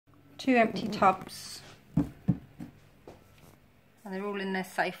2 empty tubs. And they're all in there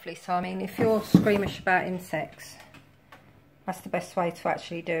safely. So, I mean, if you're squeamish about insects, that's the best way to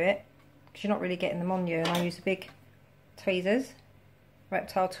actually do it. Because you're not really getting them on you. And I use the big tweezers,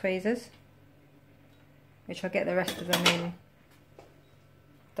 reptile tweezers, which I get the rest of them in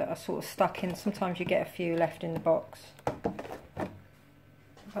that are sort of stuck in. Sometimes you get a few left in the box.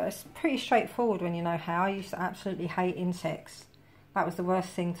 But it's pretty straightforward when you know how. I used to absolutely hate insects. That was the worst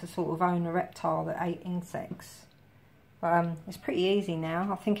thing, to sort of own a reptile that ate insects. But it's pretty easy now.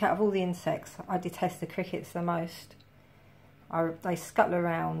 I think out of all the insects, I detest the crickets the most. They scuttle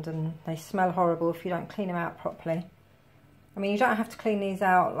around and they smell horrible if you don't clean them out properly. I mean, you don't have to clean these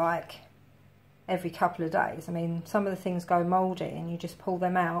out like every couple of days. I mean, some of the things go mouldy and you just pull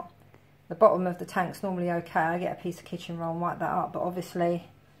them out. The bottom of the tank's normally okay. I get a piece of kitchen roll and wipe that up. But obviously,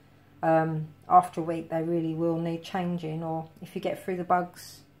 after a week, they really will need changing. Or if you get through the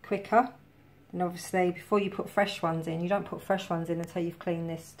bugs quicker, then obviously before you put fresh ones in, you don't put fresh ones in until you've cleaned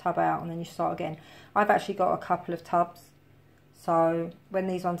this tub out and then you start again. I've actually got a couple of tubs. So when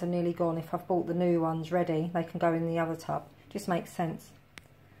these ones are nearly gone, if I've bought the new ones ready, they can go in the other tub. Just makes sense.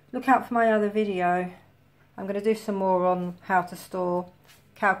 Look out for my other video. I'm going to do some more on how to store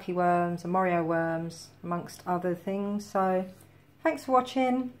calci worms and morio worms, amongst other things. So thanks for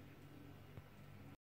watching.